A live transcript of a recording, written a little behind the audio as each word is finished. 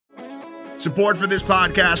Support for this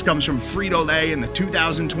podcast comes from Frito-Lay and the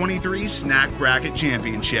 2023 Snack Bracket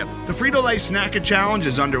Championship. The Frito-Lay Snack-It Challenge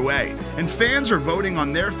is underway, and fans are voting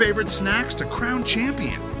on their favorite snacks to crown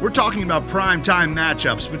champion. We're talking about prime-time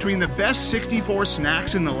matchups between the best 64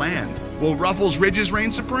 snacks in the land. Will Ruffles Ridges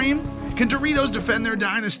reign supreme? Can Doritos defend their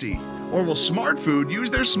dynasty? Or will Smart Food use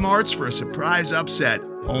their smarts for a surprise upset?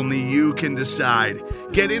 Only you can decide.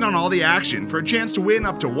 Get in on all the action for a chance to win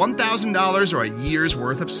up to $1,000 or a year's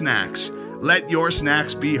worth of snacks. Let your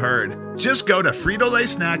snacks be heard. Just go to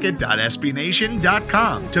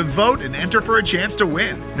fritolaysnacket.sbnation.com to vote and enter for a chance to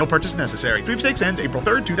win. No purchase necessary. Sweepstakes ends April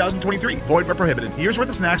 3rd, 2023. Void where prohibited. Year's worth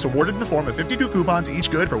of snacks awarded in the form of 52 coupons, each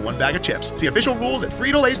good for one bag of chips. See official rules at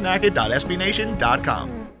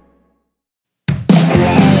fritolaysnacket.sbnation.com.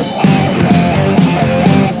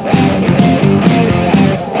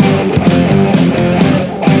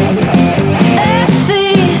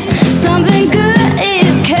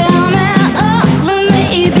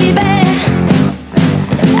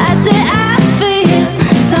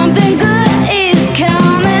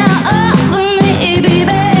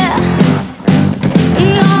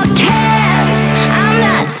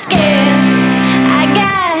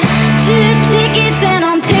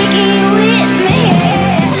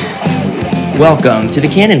 Welcome to the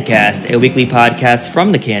Cannon Cast, a weekly podcast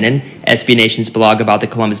from the Cannon, SB Nation's blog about the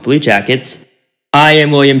Columbus Blue Jackets. I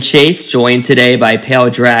am William Chase, joined today by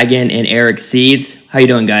Pale Dragon and Eric Seeds. How you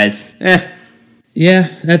doing, guys? Yeah,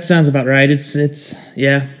 that sounds about right. It's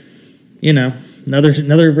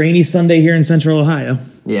another rainy Sunday here in Central Ohio.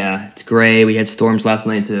 Yeah, it's gray. We had storms last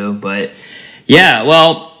night too, but yeah,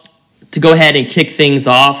 well, to go ahead and kick things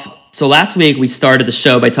off. So last week we started the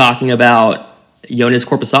show by talking about Joonas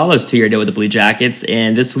Korpisalo's 2-year deal with the Blue Jackets,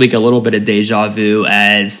 and this week a little bit of deja vu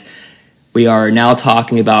as we are now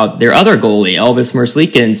talking about their other goalie, Elvis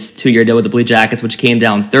Merzlikins' 2-year deal with the Blue Jackets, which came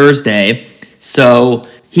down Thursday. So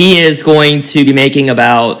he is going to be making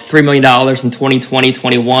about $3 million in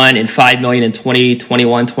 2020-21 and $5 million in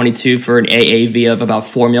 2021-22 for an AAV of about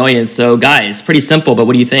 $4 million. So guys, pretty simple, but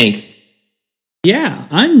what do you think? Yeah,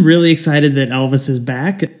 I'm really excited that Elvis is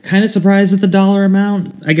back. Kind of surprised at the dollar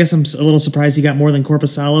amount. I guess I'm a little surprised he got more than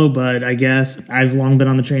Korpisalo, but I guess I've long been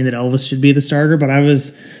on the train that Elvis should be the starter, but I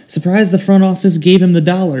was surprised the front office gave him the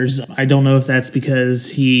dollars. I don't know if that's because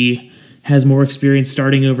he has more experience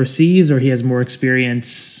starting overseas or he has more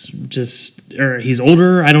experience or he's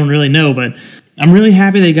older. I don't really know, but I'm really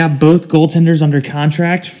happy they got both goaltenders under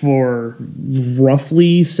contract for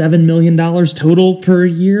roughly $7 million total per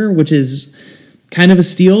year, which is kind of a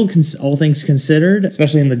steal, all things considered,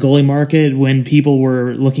 especially in the goalie market when people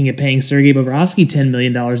were looking at paying Sergei Bobrovsky $10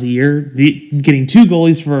 million a year. Getting two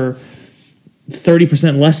goalies for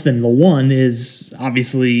 30% less than the one is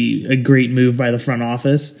obviously a great move by the front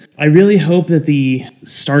office. I really hope that the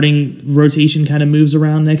starting rotation kind of moves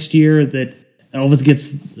around next year, that Elvis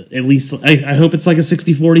gets at least, I hope it's like a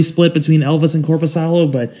 60-40 split between Elvis and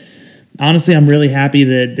Korpisalo, but honestly, I'm really happy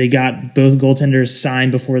that they got both goaltenders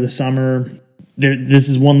signed before the summer. This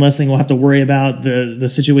is one less thing we'll have to worry about. The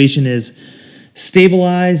situation is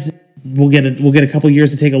stabilized. We'll get a couple years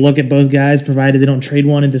to take a look at both guys, provided they don't trade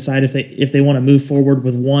one and decide if they want to move forward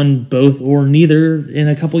with one, both, or neither in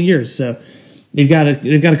a couple years. So they've got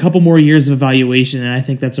a couple more years of evaluation, and I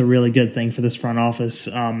think that's a really good thing for this front office.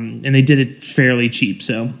 And they did it fairly cheap,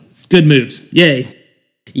 so good moves. Yay!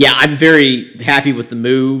 Yeah, I'm very happy with the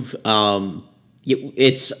move.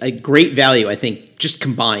 It's a great value, I think, just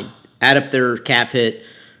combined. Add up their cap hit,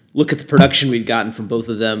 look at the production we've gotten from both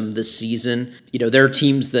of them this season. You know, there are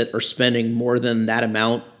teams that are spending more than that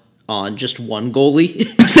amount on just one goalie.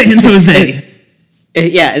 San Jose.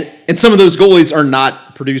 And some of those goalies are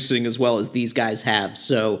not producing as well as these guys have.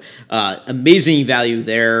 So amazing value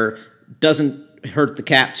there. Doesn't hurt the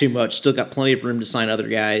cap too much. Still got plenty of room to sign other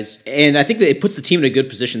guys. And I think that it puts the team in a good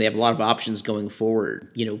position. They have a lot of options going forward.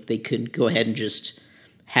 You know, they could go ahead and just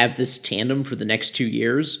have this tandem for the next 2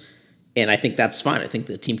 years. And I think that's fine. I think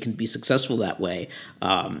the team can be successful that way.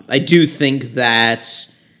 I do think that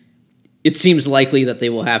it seems likely that they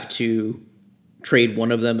will have to trade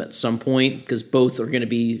one of them at some point because both are going to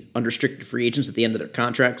be unrestricted free agents at the end of their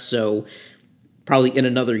contracts. So probably in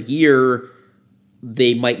another year,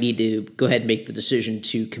 they might need to go ahead and make the decision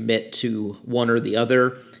to commit to one or the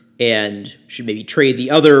other and should maybe trade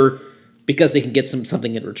the other because they can get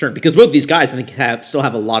something in return. Because both these guys, I think, still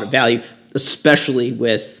have a lot of value, especially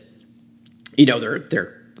with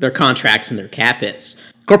their contracts and their cap hits.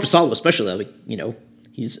 Korpisalo especially,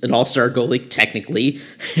 he's an all-star goalie technically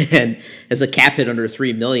and has a cap hit under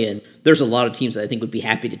 $3 million. There's a lot of teams that I think would be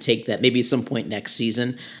happy to take that maybe at some point next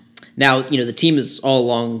season. Now, the team is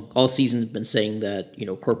all season been saying that,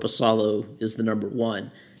 Korpisalo is the number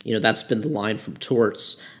one. That's been the line from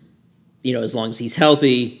Torts. As long as he's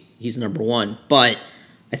healthy, he's number one. But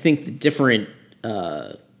I think the different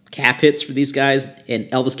cap hits for these guys and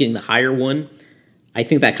Elvis getting the higher one, I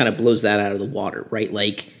think that kind of blows that out of the water, right?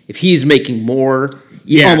 Like, if he's making more,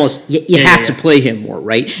 you have to play him more,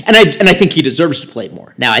 right? And I think he deserves to play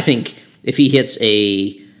more. Now, I think if he hits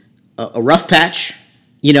a rough patch,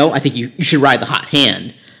 I think you should ride the hot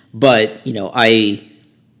hand. But,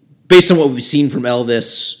 based on what we've seen from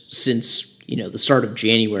Elvis since, the start of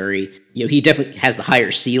January, he definitely has the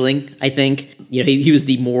higher ceiling, I think. He was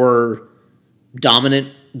the more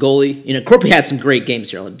dominant goalie. Corpy had some great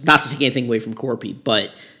games here. Not to take anything away from Corpy,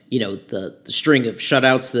 but, the string of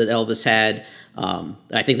shutouts that Elvis had,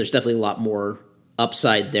 I think there's definitely a lot more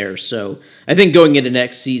upside there. So I think going into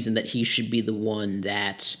next season that he should be the one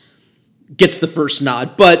that gets the first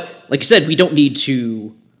nod. But like you said, we don't need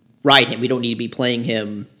to ride him. We don't need to be playing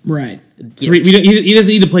him. Right. He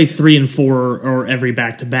doesn't need to play 3 and 4 or every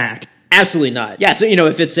back-to-back. Absolutely not. Yeah, so,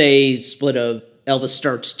 if it's a split of Elvis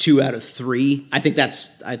starts 2 out of 3, I think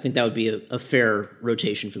that would be a fair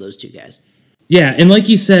rotation for those two guys. Yeah, and like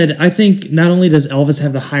you said, I think not only does Elvis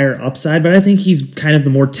have the higher upside, but I think he's kind of the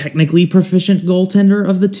more technically proficient goaltender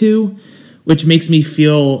of the two, which makes me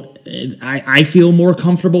feel I feel more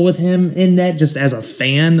comfortable with him in that just as a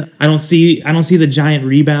fan. I don't see the giant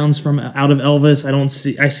rebounds from out of Elvis.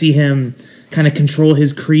 I see him kind of control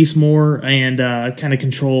his crease more and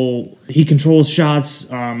he controls shots,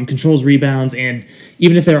 controls rebounds, and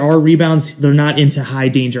even if there are rebounds, they're not into high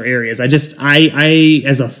danger areas. I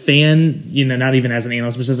as a fan, not even as an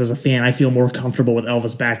analyst, but just as a fan, I feel more comfortable with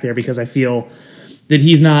Elvis back there because I feel that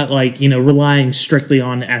he's not relying strictly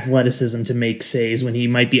on athleticism to make saves when he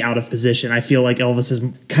might be out of position. I feel like Elvis is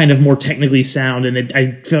kind of more technically sound, and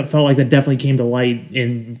I felt like that definitely came to light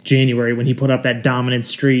in January when he put up that dominant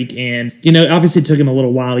streak. And, obviously it took him a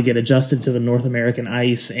little while to get adjusted to the North American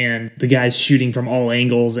ice and the guys shooting from all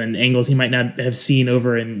angles and angles he might not have seen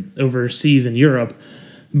overseas in Europe.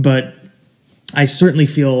 But I certainly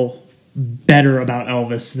feel better about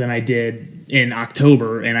Elvis than I did in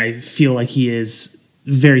October, and I feel like he is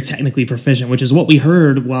very technically proficient, which is what we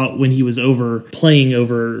heard when he was playing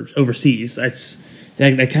overseas.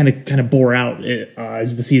 That kind of bore out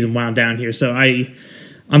as the season wound down here. So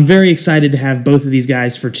I'm very excited to have both of these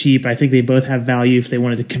guys for cheap. I think they both have value. If they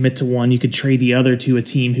wanted to commit to one, you could trade the other to a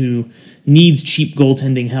team who needs cheap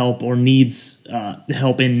goaltending help or needs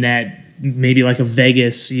help in net, maybe like a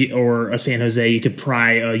Vegas or a San Jose. You could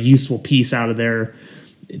pry a useful piece out of there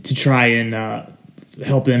to try and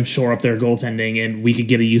help them shore up their goaltending, and we could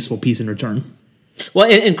get a useful piece in return. Well,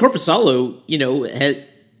 and Korpisalo,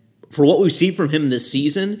 for what we've seen from him this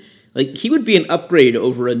season, he would be an upgrade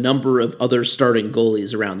over a number of other starting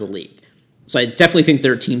goalies around the league. So I definitely think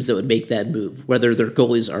there are teams that would make that move, whether their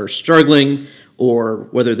goalies are struggling or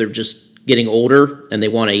whether they're just getting older and they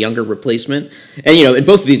want a younger replacement. And, and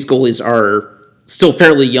both of these goalies are still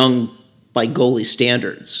fairly young by goalie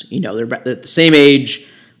standards. They're the same age,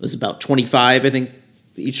 was about 25, I think,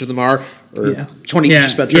 each of them are, or 20,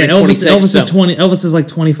 just about 26. Elvis is 20. Elvis is like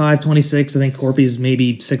 25, 26. I think Corpy's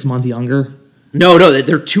maybe 6 months younger. No,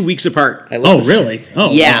 they're 2 weeks apart. Really?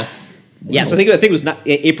 Oh, yeah. Wow. Yeah, so I think it was not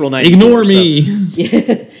April 9th. Ignore me.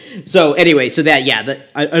 So. So anyway,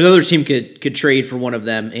 another team could trade for one of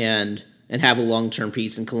them and have a long-term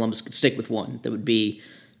piece, and Columbus could stick with one. That would be,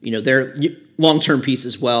 their long-term piece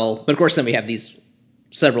as well. But of course, then we have these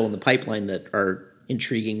several in the pipeline that are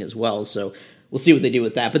intriguing as well. So we'll see what they do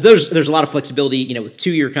with that. But there's a lot of flexibility. With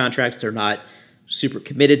 2-year contracts, they're not super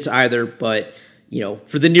committed to either. But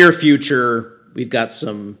for the near future, we've got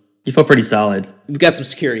some. You feel pretty solid. We've got some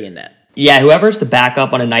security in that. Yeah, whoever's the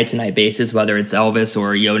backup on a night-to-night basis, whether it's Elvis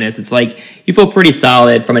or Jonas, it's you feel pretty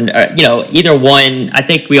solid from either one. I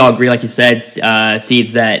think we all agree, like you said,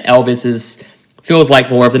 Seeds, that Elvis feels like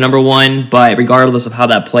more of the number one, but regardless of how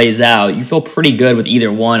that plays out, you feel pretty good with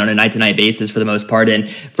either one on a night-to-night basis for the most part. And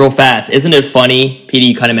real fast, isn't it funny, Petey,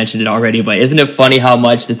 you kind of mentioned it already, but isn't it funny how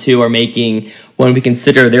much the two are making when we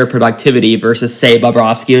consider their productivity versus, say,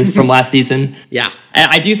 Bobrovsky from last season? Yeah.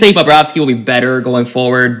 I do think Bobrovsky will be better going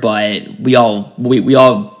forward, but we all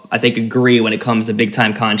I think, agree when it comes to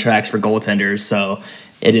big-time contracts for goaltenders, so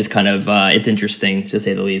it is kind of, it's interesting, to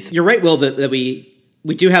say the least. You're right, Will, that we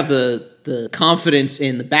do have the confidence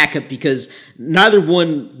in the backup because neither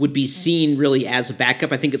one would be seen really as a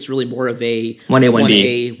backup. I think it's really more of a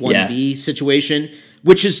 1A, 1B situation,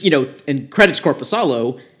 which is, and credit to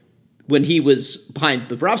Korpisalo, when he was behind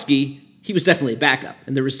Bobrovsky, he was definitely a backup.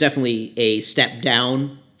 And there was definitely a step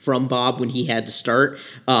down from Bob when he had to start.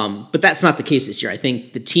 But that's not the case this year. I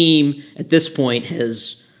think the team at this point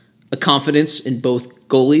has a confidence in both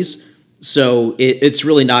goalies. So it's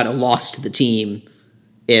really not a loss to the team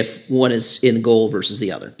if one is in goal versus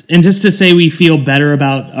the other. And just to say we feel better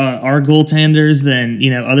about our goaltenders than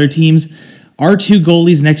other teams, our two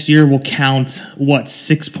goalies next year will count,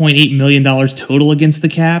 $6.8 million total against the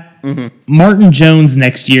cap? Mm-hmm. Martin Jones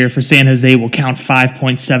next year for San Jose will count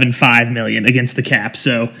 $5.75 million against the cap.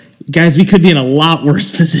 So, guys, we could be in a lot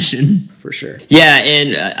worse position. For sure. Yeah,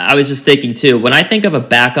 and I was just thinking, too, when I think of a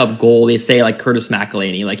backup goalie, say like Curtis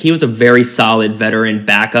McElhinney, like he was a very solid veteran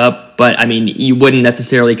backup, but, I mean, you wouldn't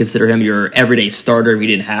necessarily consider him your everyday starter if you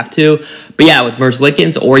didn't have to. But, yeah, with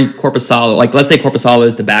Merzlikins or Korpisalo, like let's say Korpisalo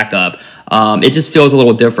is the backup, it just feels a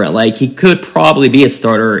little different. Like he could probably be a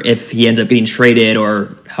starter if he ends up getting traded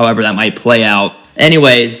or however that might play out.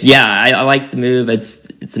 Anyways, yeah, I like the move.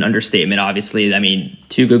 It's an understatement, obviously. I mean,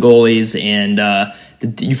 two good goalies, and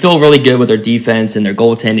you feel really good with their defense and their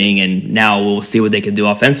goaltending, and now we'll see what they can do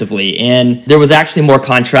offensively. And there was actually more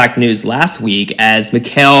contract news last week as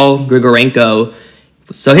Mikhail Grigorenko,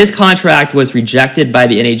 so his contract was rejected by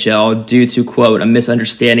the NHL due to, quote, a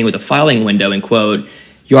misunderstanding with the filing window, end quote.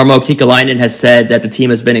 Jarmo Kekalainen has said that the team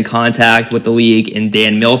has been in contact with the league and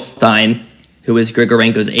Dan Milstein, who is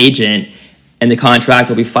Grigorenko's agent, and the contract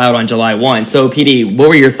will be filed on July 1. So, PD, what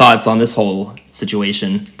were your thoughts on this whole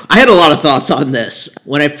situation? I had a lot of thoughts on this.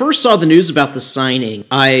 When I first saw the news about the signing,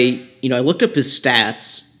 I looked up his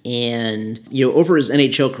stats, and, over his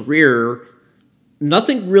NHL career,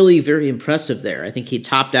 nothing really very impressive there. I think he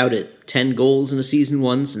topped out at 10 goals in a season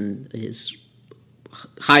once, and his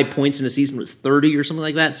high points in a season was 30 or something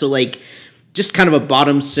like that. So, just kind of a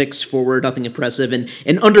bottom six forward, nothing impressive, and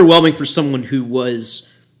underwhelming for someone who was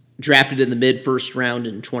drafted in the mid-first round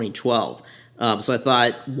in 2012. So I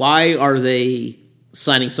thought, why are they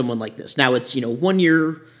signing someone like this? Now it's, 1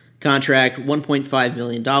 year contract, $1.5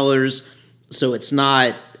 million. So it's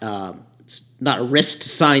not a risk to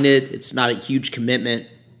sign it. It's not a huge commitment.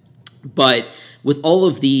 But with all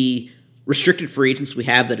of the restricted free agents we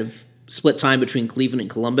have that have split time between Cleveland and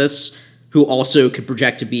Columbus, who also could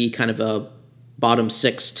project to be kind of a bottom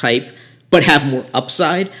six type, but have more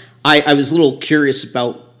upside, I was a little curious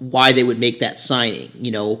about why they would make that signing.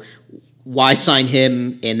 Why sign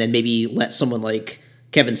him and then maybe let someone like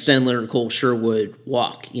Kevin Stenler or Cole Sherwood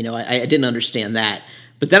walk? I didn't understand that.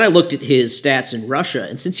 But then I looked at his stats in Russia,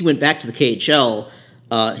 and since he went back to the KHL,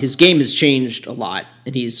 his game has changed a lot,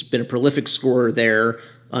 and he's been a prolific scorer there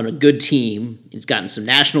on a good team. He's gotten some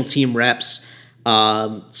national team reps.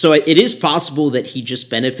 So it is possible that he just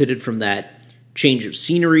benefited from that change of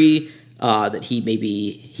scenery, that he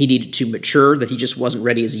needed to mature, that he just wasn't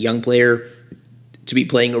ready as a young player to be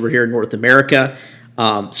playing over here in North America.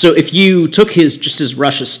 So if you took his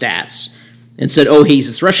Russia stats and said, oh, he's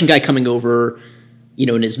this Russian guy coming over,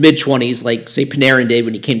 in his mid-20s, like, say, Panarin did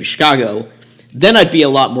when he came to Chicago, then I'd be a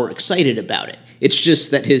lot more excited about it. It's just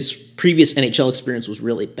that his previous NHL experience was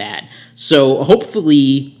really bad. So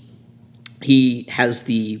hopefully he has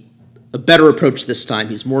a better approach this time.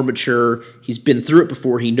 He's more mature. He's been through it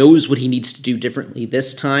before. He knows what he needs to do differently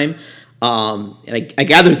this time. And I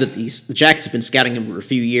gather that the Jackets have been scouting him for a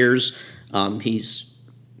few years. He's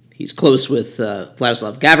close with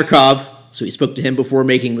Vladislav Gavrikov, so he spoke to him before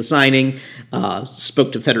making the signing.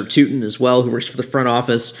 Spoke to Fedor Tutin as well, who works for the front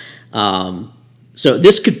office. So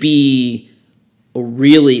this could be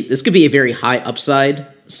a very high upside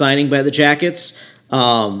signing by the Jackets.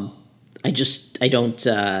 I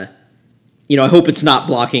hope it's not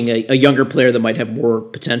blocking a younger player that might have more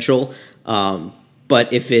potential.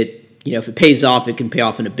 But if it pays off, it can pay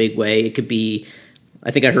off in a big way. It could be,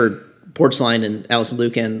 I think I heard Portsline and Allison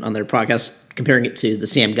Lucan on their podcast comparing it to the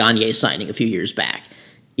Sam Gagner signing a few years back.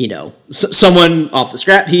 Someone off the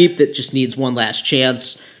scrap heap that just needs one last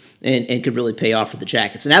chance and could really pay off for the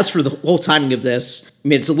Jackets. And as for the whole timing of this, I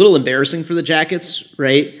mean, it's a little embarrassing for the Jackets,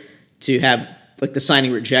 right? To have the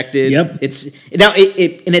signing rejected. Yep.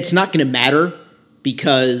 It's not going to matter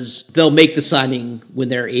because they'll make the signing when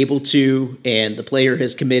they're able to, and the player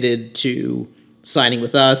has committed to signing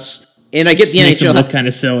with us. And I get the NHL look kind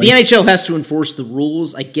of silly. The NHL has to enforce the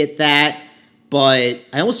rules. I get that, but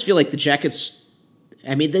I almost feel like the Jackets,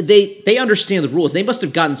 I mean, they understand the rules. They must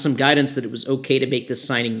have gotten some guidance that it was okay to make this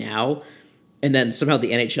signing now, and then somehow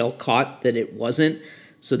the NHL caught that it wasn't.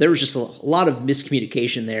 So there was just a lot of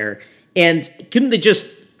miscommunication there. And couldn't they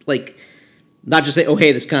just, not just say, oh,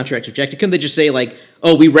 hey, this contract's rejected? Couldn't they just say,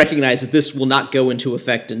 oh, we recognize that this will not go into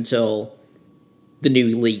effect until the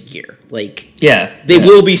new league year. Like, Yeah, they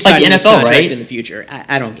will be signing like this the NFL, contract right? in the future.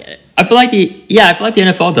 I don't get it. I feel like the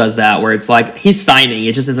NFL does that, where it's like he's signing,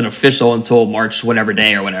 it just isn't official until March whatever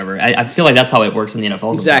day or whatever. I feel like that's how it works in the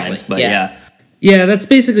NFL Exactly, sometimes. But yeah. Yeah, that's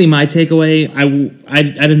basically my takeaway. I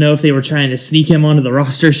don't know if they were trying to sneak him onto the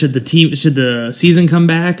roster should the season come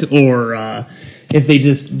back, or if they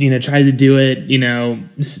just tried to do it.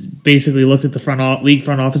 Basically looked at the league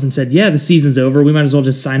front office and said, "Yeah, the season's over. We might as well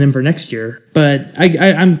just sign him for next year." But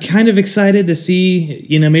I'm kind of excited to see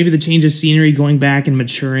maybe the change of scenery, going back and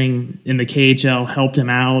maturing in the KHL helped him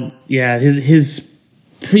out. Yeah, his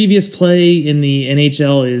previous play in the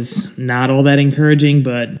NHL is not all that encouraging,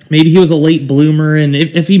 but maybe he was a late bloomer, and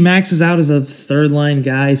if he maxes out as a third-line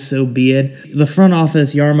guy, so be it. The front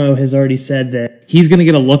office, Yarmo, has already said that he's going to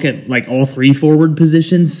get a look at like all three forward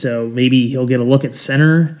positions, so maybe he'll get a look at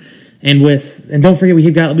center. And don't forget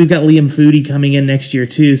we've got Liam Foodie coming in next year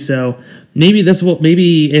too, so maybe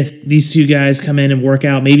if these two guys come in and work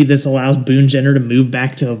out, maybe this allows Boone Jenner to move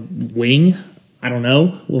back to wing. I don't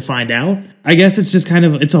know. We'll find out. I guess it's just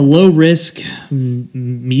it's a low risk,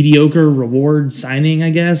 mediocre reward signing, I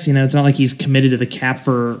guess. It's not like he's committed to the cap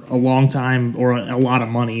for a long time or a lot of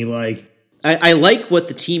money. Like, I like what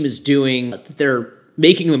the team is doing. They're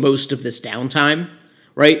making the most of this downtime,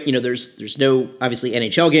 right? There's no, obviously,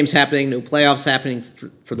 NHL games happening, no playoffs happening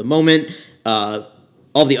for the moment.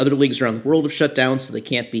 All the other leagues around the world have shut down, so they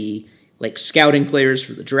can't be like scouting players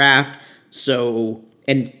for the draft. So,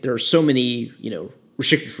 and there are so many,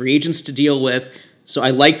 restricted free agents to deal with. So I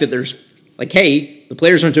like that there's like, hey, the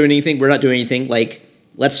players aren't doing anything, we're not doing anything. Like,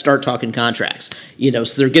 let's start talking contracts. So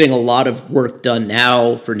they're getting a lot of work done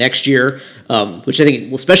now for next year, which I think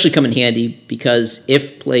will especially come in handy because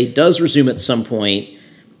if play does resume at some point,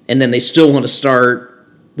 and then they still want to start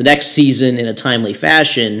the next season in a timely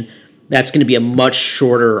fashion, that's going to be a much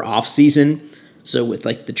shorter off season. So with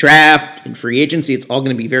like the draft and free agency, it's all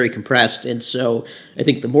going to be very compressed. And so I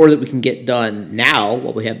think the more that we can get done now,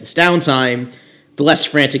 while we have this downtime, the less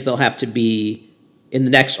frantic they'll have to be in the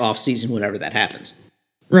next offseason whenever that happens.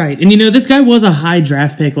 Right. And this guy was a high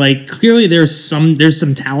draft pick. Like, clearly there's some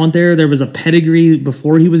talent there. There was a pedigree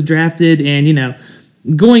before he was drafted, and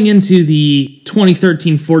going into the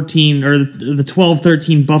 2013-14 or the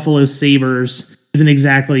 12-13 Buffalo Sabres isn't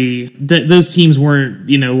exactly those teams weren't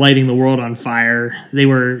lighting the world on fire. They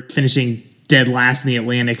were finishing dead last in the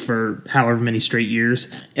Atlantic for however many straight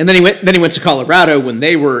years. And then he went to Colorado when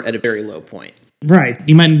they were at a very low point. Right.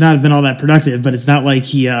 He might not have been all that productive, but it's not like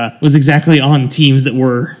he was exactly on teams that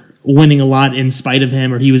were winning a lot in spite of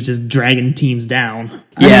him, or he was just dragging teams down.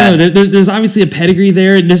 Yeah. I don't know. There's obviously a pedigree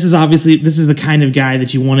there. And this is the kind of guy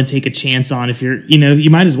that you want to take a chance on. If you're, you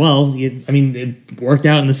might as well. It worked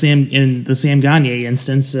out in the Sam Gagner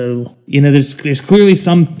instance. So, there's clearly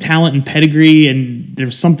some talent and pedigree, and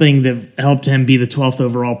there's something that helped him be the 12th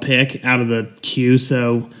overall pick out of the queue.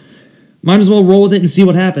 So, might as well roll with it and see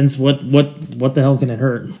what happens. What the hell can it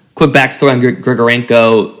hurt? Quick backstory on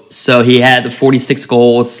Grigorenko. So he had the 46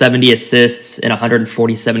 goals, 70 assists in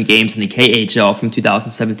 147 games in the KHL from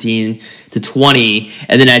 2017 to 20.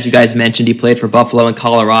 And then, as you guys mentioned, he played for Buffalo and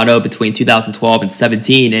Colorado between 2012 and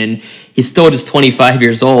 17. And he's still just 25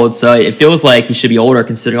 years old. So it feels like he should be older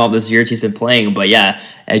considering all those years he's been playing. But yeah,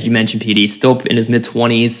 as you mentioned, PD, still in his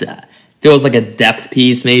mid-20s. Feels like a depth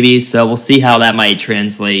piece maybe. So we'll see how that might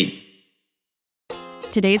translate.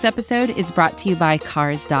 Today's episode is brought to you by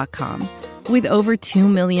Cars.com. With over 2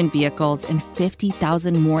 million vehicles and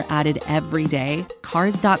 50,000 more added every day,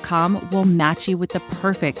 Cars.com will match you with the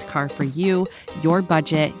perfect car for you, your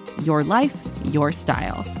budget, your life, your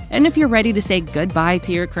style. And if you're ready to say goodbye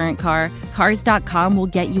to your current car, Cars.com will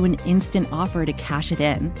get you an instant offer to cash it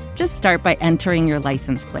in. Just start by entering your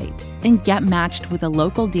license plate and get matched with a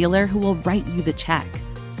local dealer who will write you the check.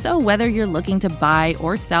 So whether you're looking to buy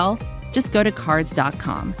or sell, just go to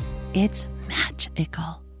Cars.com. It's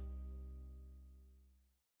magical.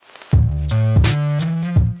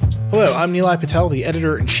 Hello, I'm Nilay Patel, the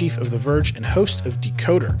editor-in-chief of The Verge and host of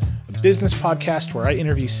Decoder, a business podcast where I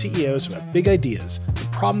interview CEOs about big ideas, the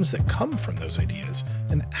problems that come from those ideas,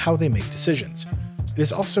 and how they make decisions. It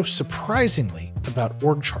is also surprisingly about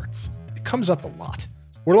org charts. It comes up a lot.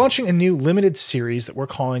 We're launching a new limited series that we're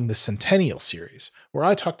calling the Centennial Series, where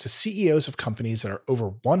I talk to CEOs of companies that are over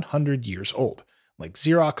 100 years old, like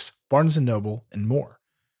Xerox, Barnes & Noble, and more.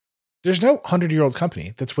 There's no 100-year-old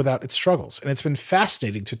company that's without its struggles, and it's been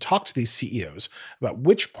fascinating to talk to these CEOs about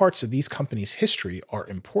which parts of these companies' history are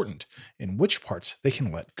important and which parts they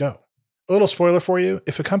can let go. A little spoiler for you,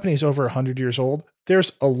 if a company is over 100 years old,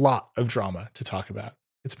 there's a lot of drama to talk about.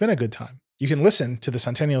 It's been a good time. You can listen to the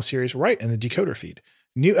Centennial Series right in the Decoder feed.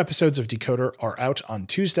 New episodes of Decoder are out on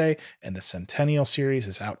Tuesday, and the Centennial series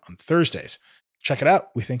is out on Thursdays. Check it out.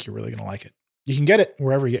 We think you're really going to like it. You can get it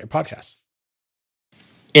wherever you get your podcasts.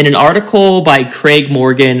 In an article by Craig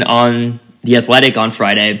Morgan on The Athletic on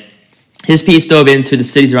Friday, his piece dove into the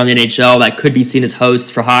cities around the NHL that could be seen as hosts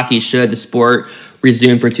for hockey should the sport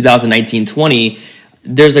resume for 2019-20.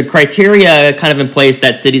 There's a criteria kind of in place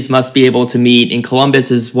that cities must be able to meet, and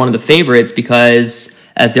Columbus is one of the favorites because,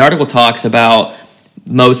 as the article talks about,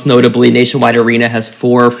 most notably, Nationwide Arena has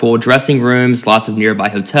 4 full dressing rooms, lots of nearby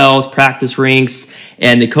hotels, practice rinks,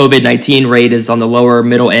 and the COVID-19 rate is on the lower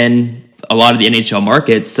middle end, a lot of the NHL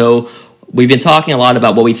markets. So we've been talking a lot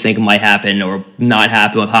about what we think might happen or not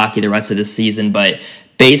happen with hockey the rest of this season, but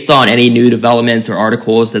based on any new developments or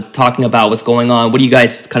articles that's talking about what's going on, what do you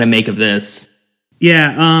guys kind of make of this?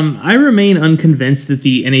 Yeah, I remain unconvinced that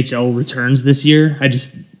the NHL returns this year.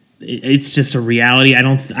 It's just a reality.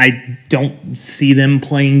 I don't see them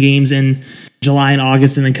playing games in July and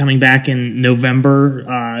August and then coming back in November.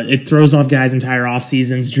 It throws off guys' entire off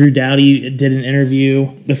seasons. Drew Doughty did an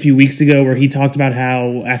interview a few weeks ago where he talked about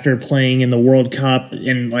how after playing in the World Cup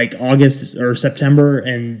in like August or September,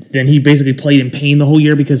 and then he basically played in pain the whole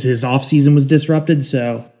year because his off season was disrupted.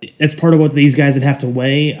 So it's part of what these guys would have to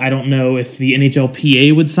weigh. I don't know if the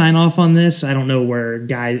NHLPA would sign off on this. I don't know where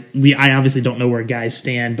I obviously don't know where guys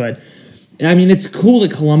stand, but I mean, it's cool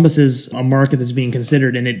that Columbus is a market that's being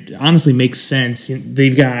considered, and it honestly makes sense.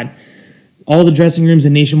 They've got all the dressing rooms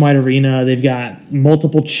in Nationwide Arena. They've got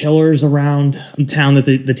multiple chillers around town that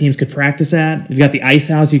the teams could practice at. They've got the ice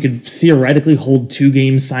house. You could theoretically hold 2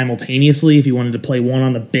 games simultaneously if you wanted to play one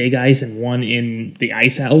on the big ice and one in the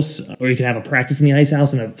ice house, or you could have a practice in the ice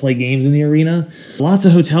house and play games in the arena. Lots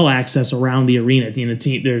of hotel access around the arena.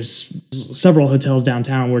 There's several hotels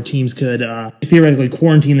downtown where teams could theoretically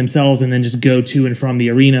quarantine themselves and then just go to and from the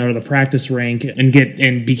arena or the practice rink and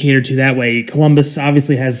be catered to that way. Columbus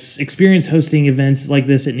obviously has experience hosting events like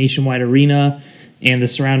this at Nationwide Arena and the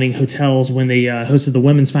surrounding hotels when they hosted the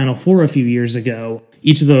Women's Final Four a few years ago.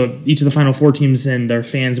 Each of the Final Four teams and their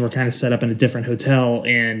fans were kind of set up in a different hotel,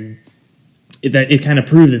 and it kind of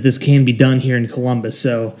proved that this can be done here in Columbus.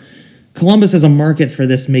 So Columbus as a market for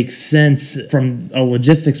this makes sense from a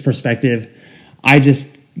logistics perspective.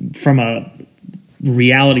 From a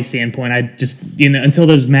reality standpoint, until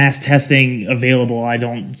there's mass testing available, I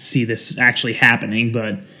don't see this actually happening.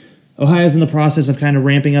 But Ohio's in the process of kind of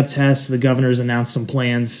ramping up tests. The governor's announced some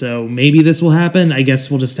plans, so maybe this will happen. I guess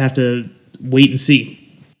we'll just have to wait and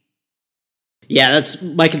see. Yeah, that's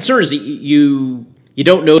my concern. Is you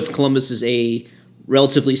don't know if Columbus is a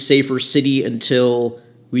relatively safer city until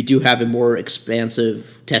we do have a more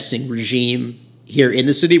expansive testing regime here in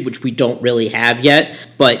the city, which we don't really have yet.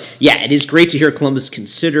 But yeah, it is great to hear Columbus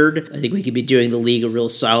considered. I think we could be doing the league a real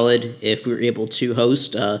solid if we were able to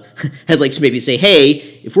host. I'd like to maybe say, hey,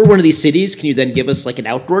 if we're one of these cities, can you then give us like an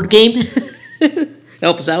outdoor game?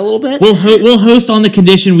 Help us out a little bit. We'll host on the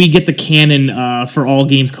condition we get the cannon for all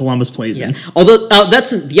games Columbus plays in. Although that's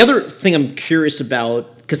the other thing I'm curious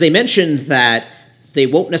about, because they mentioned that they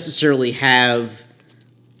won't necessarily have,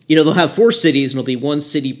 they'll have 4 cities and it'll be 1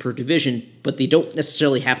 city per division, but they don't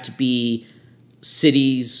necessarily have to be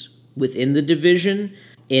cities within the division.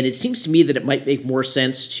 And it seems to me that it might make more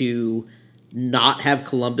sense to not have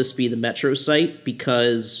Columbus be the metro site,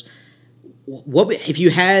 because what if you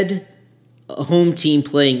had a home team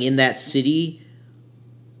playing in that city,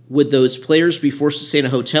 would those players be forced to stay in a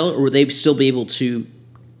hotel, or would they still be able to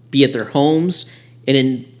be at their homes?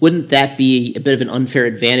 And wouldn't that be a bit of an unfair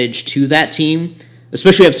advantage to that team?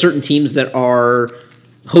 Especially have certain teams that are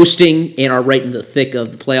hosting and are right in the thick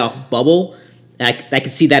of the playoff bubble. I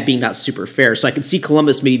could see that being not super fair. So I could see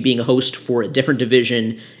Columbus maybe being a host for a different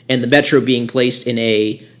division and the Metro being placed in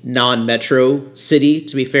a non-Metro city,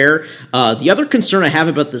 to be fair. The other concern I have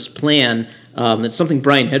about this plan, that's something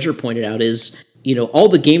Brian Hedger pointed out, is all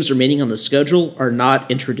the games remaining on the schedule are not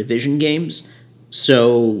intra-division games.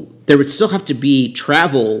 So there would still have to be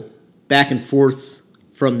travel back and forth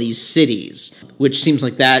from these cities, which seems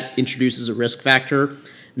like that introduces a risk factor.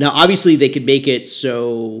 Now, obviously, they could make it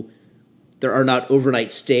so there are not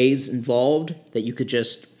overnight stays involved, that you could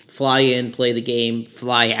just fly in, play the game,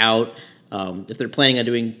 fly out. If they're planning on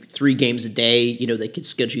doing 3 games a day, they could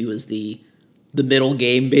schedule you as the middle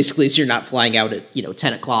game, basically, so you're not flying out at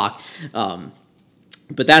 10 o'clock.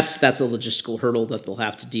 But that's a logistical hurdle that they'll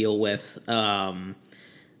have to deal with.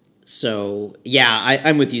 So, yeah,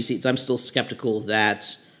 I'm with you, Seats. I'm still skeptical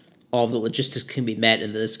that all of the logistics can be met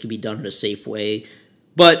and this can be done in a safe way.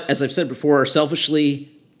 But, as I've said before,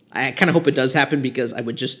 selfishly, I kind of hope it does happen, because I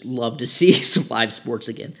would just love to see some live sports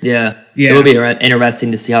again. Yeah. It would be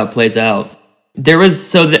interesting to see how it plays out. There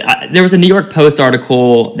was a New York Post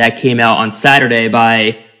article that came out on Saturday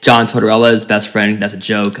by John Tortorella's best friend. That's a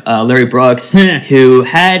joke. Larry Brooks, who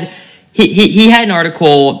had he had an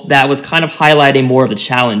article that was kind of highlighting more of the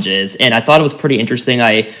challenges, and I thought it was pretty interesting.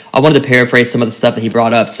 I wanted to paraphrase some of the stuff that he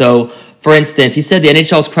brought up. So, for instance, he said the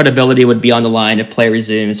NHL's credibility would be on the line if play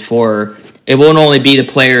resumes. For it won't only be the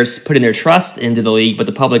players putting their trust into the league, but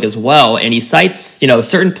the public as well. And he cites,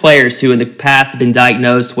 certain players who in the past have been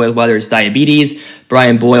diagnosed with whether it's diabetes.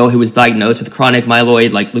 Brian Boyle, who was diagnosed with chronic myeloid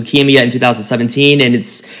leukemia in 2017. And it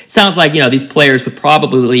sounds like, these players would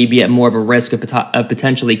probably be at more of a risk of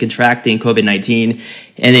potentially contracting COVID-19.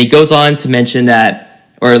 And he goes on to mention that,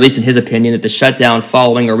 or at least in his opinion, that the shutdown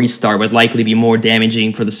following a restart would likely be more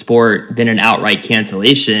damaging for the sport than an outright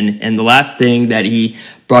cancellation. And the last thing that he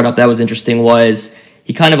brought up that was interesting was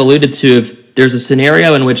he kind of alluded to if there's a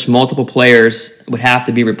scenario in which multiple players would have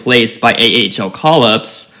to be replaced by AHL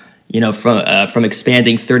call-ups, from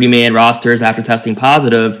expanding 30-man rosters after testing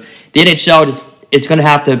positive, the NHL it's going to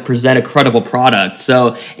have to present a credible product.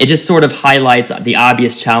 So it just sort of highlights the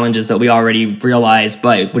obvious challenges that we already realize.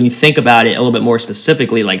 But when you think about it a little bit more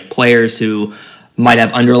specifically, like players who might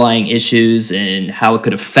have underlying issues and how it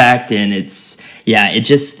could affect, and I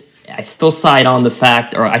still side on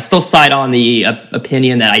the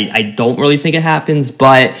opinion that I don't really think it happens,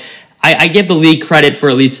 but I give the league credit for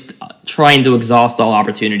at least trying to exhaust all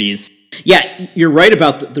opportunities. Yeah, you're right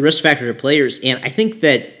about the risk factor to players, and I think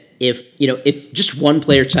that if just one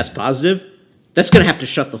player tests positive, that's going to have to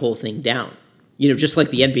shut the whole thing down. Just like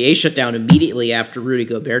the NBA shut down immediately after Rudy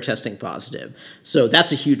Gobert testing positive. So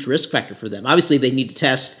that's a huge risk factor for them. Obviously, they need to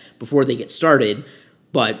test before they get started.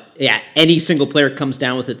 But yeah, any single player comes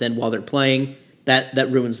down with it then while they're playing,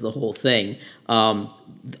 that ruins the whole thing.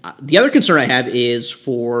 The other concern I have is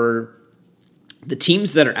for the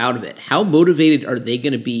teams that are out of it. How motivated are they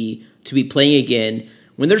going to be playing again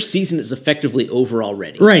when their season is effectively over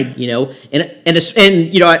already? Right.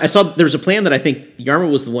 I saw there was a plan that I think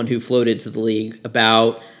Yarmo was the one who floated to the league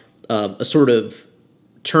about a sort of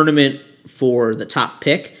tournament for the top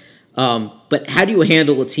pick. But how do you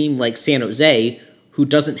handle a team like San Jose who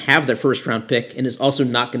doesn't have their first round pick and is also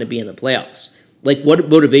not going to be in the playoffs? Like, what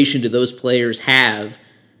motivation do those players have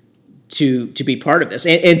to be part of this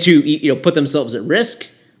and to put themselves at risk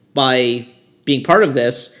by being part of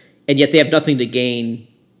this, and yet they have nothing to gain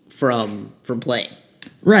from playing?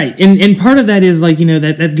 Right, and part of that is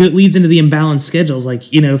that leads into the imbalanced schedules.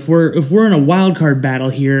 If we're in a wild card battle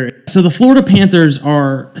here, so the Florida Panthers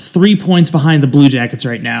are 3 points behind the Blue Jackets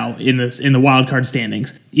right now in the wild card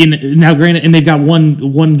standings. Now, granted, and they've got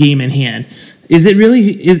one game in hand.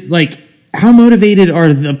 How motivated are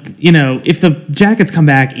if the Jackets come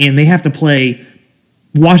back and they have to play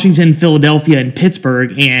Washington, Philadelphia, and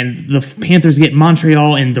Pittsburgh, and the Panthers get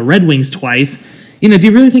Montreal and the Red Wings twice? Do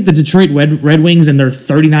you really think the Detroit Red Wings and their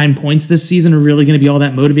 39 points this season are really going to be all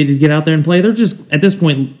that motivated to get out there and play? They're just, at this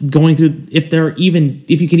point, going through, if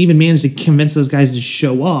you can even manage to convince those guys to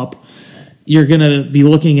show up, you're going to be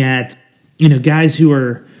looking at, guys who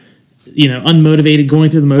are, unmotivated,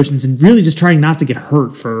 going through the motions, and really just trying not to get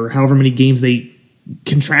hurt for however many games they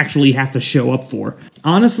contractually have to show up for.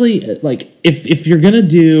 Honestly, if the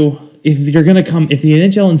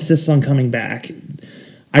NHL insists on coming back,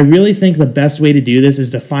 I really think the best way to do this is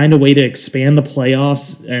to find a way to expand the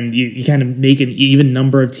playoffs, and you kind of make an even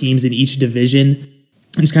number of teams in each division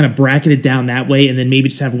and just kind of bracket it down that way, and then maybe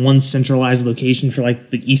just have one centralized location for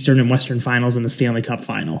the Eastern and Western finals and the Stanley Cup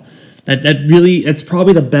final. That's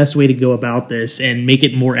probably the best way to go about this and make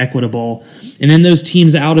it more equitable. And then those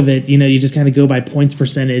teams out of it, you just kind of go by points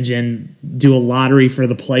percentage and do a lottery for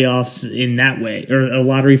the playoffs in that way, or a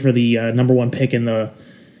lottery for the number one pick in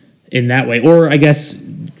that way. Or I guess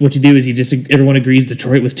what you do is everyone agrees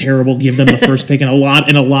Detroit was terrible, give them the first pick in a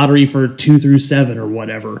lottery for 2 through 7 or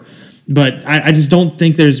whatever. But I just don't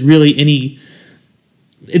think there's really any.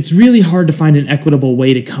 It's really hard to find an equitable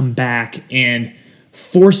way to come back and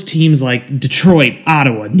force teams like Detroit,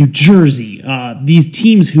 Ottawa, New Jersey, these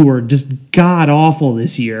teams who are just god awful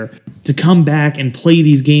this year, to come back and play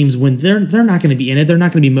these games when they're not going to be in it. They're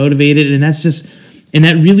not going to be motivated, and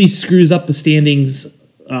that really screws up the standings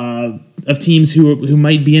of teams who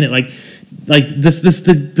might be in it.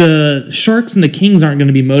 The Sharks and the Kings aren't going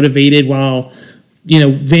to be motivated while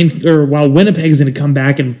Winnipeg's going to come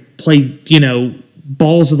back and play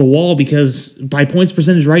balls to the wall, because by points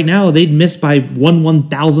percentage right now they'd miss by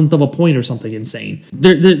 1/1000th of a point or something insane.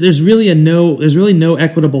 There's really no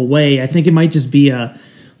equitable way. I think it might just be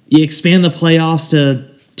you expand the playoffs to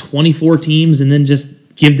 24 teams and then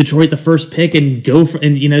just give Detroit the first pick and go for,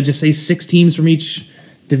 and just say 6 teams from each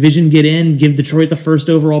division get in, give Detroit the first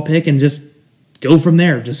overall pick, and just go from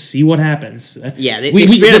there. Just see what happens. Yeah, the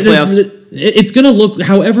expanded playoffs. It's going to look,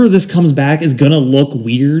 however this comes back, is going to look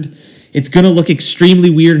weird. It's going to look extremely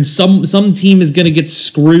weird, and some team is going to get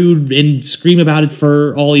screwed and scream about it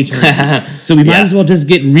for all eternity. So we might as well just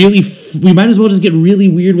get really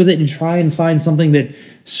weird with it and try and find something that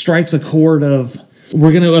strikes a chord of,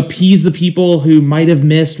 we're going to appease the people who might have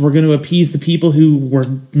missed, we're going to appease the people who were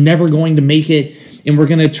never going to make it, and we're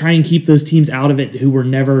going to try and keep those teams out of it who were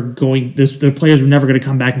never going, the players were never going to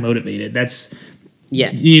come back motivated. That's... Yeah,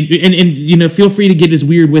 and feel free to get as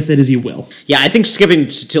weird with it as you will. Yeah, I think skipping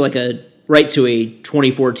to a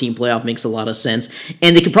 2014 playoff makes a lot of sense,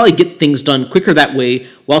 and they could probably get things done quicker that way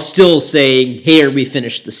while still saying, "Hey, we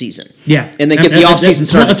finished the season." Yeah, and then get the offseason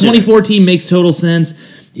started. 2014 makes total sense,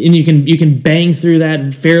 and you can bang through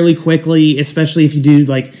that fairly quickly, especially if you do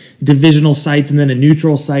like divisional sites and then a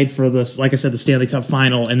neutral site for the, like I said, the Stanley Cup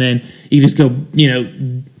final, and then you just go,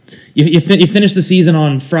 You finish the season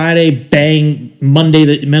on Friday, bang,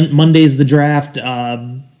 Monday's the draft,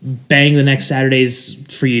 bang, the next Saturday's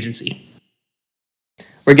free agency.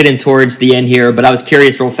 We're getting towards the end here, but I was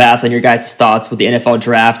curious real fast on your guys' thoughts with the NFL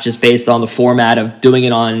draft, just based on the format of doing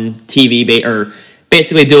it on TV, or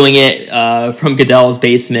basically doing it from Goodell's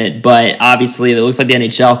basement, but obviously it looks like the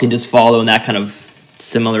NHL can just follow in that kind of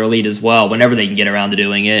similar lead as well, whenever they can get around to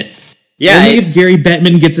doing it. Yeah, only if Gary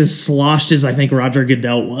Bettman gets as sloshed as I think Roger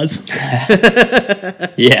Goodell was.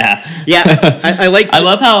 Yeah. I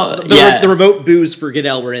love how the remote boos for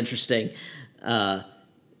Goodell were interesting. I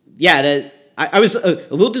was a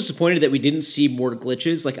little disappointed that we didn't see more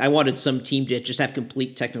glitches. Like, I wanted some team to just have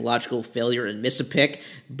complete technological failure and miss a pick,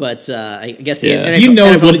 but I guess it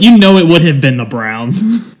would have been the Browns.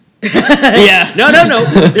 Yeah. No.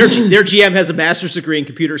 Their GM has a master's degree in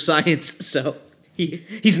computer science, so.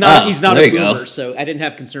 He's not a boomer, so I didn't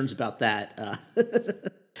have concerns about that.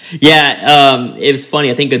 It was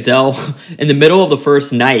funny. I think Goodell, in the middle of the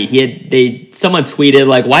first night, someone tweeted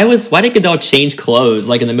like, why did Goodell change clothes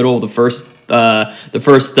like in the middle of the first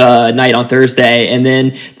night on Thursday, and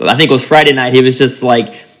then I think it was Friday night, he was just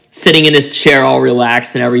like sitting in his chair all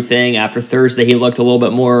relaxed and everything. After Thursday, he looked a little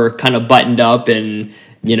bit more kind of buttoned up and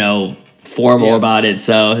formal about it.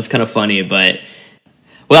 So it's kind of funny, but.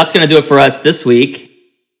 Well, that's going to do it for us this week.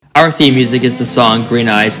 Our theme music is the song Green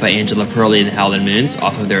Eyes by Angela Perley and the Howlin' Moons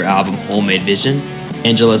off of their album Homemade Vision.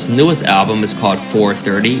 Angela's newest album is called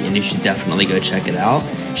 430, and you should definitely go check it out.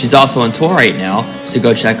 She's also on tour right now, so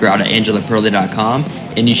go check her out at angelaperley.com.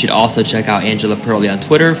 And you should also check out Angela Perley on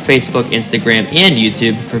Twitter, Facebook, Instagram, and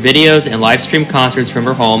YouTube for videos and live stream concerts from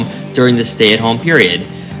her home during the stay-at-home period.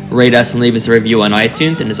 Rate us and leave us a review on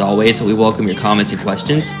iTunes, and as always, we welcome your comments and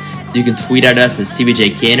questions. You can tweet at us at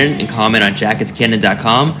CBJ Cannon and comment on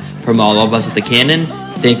jacketscannon.com. From all of us at the Cannon,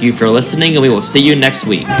 thank you for listening, and we will see you next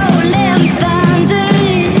week.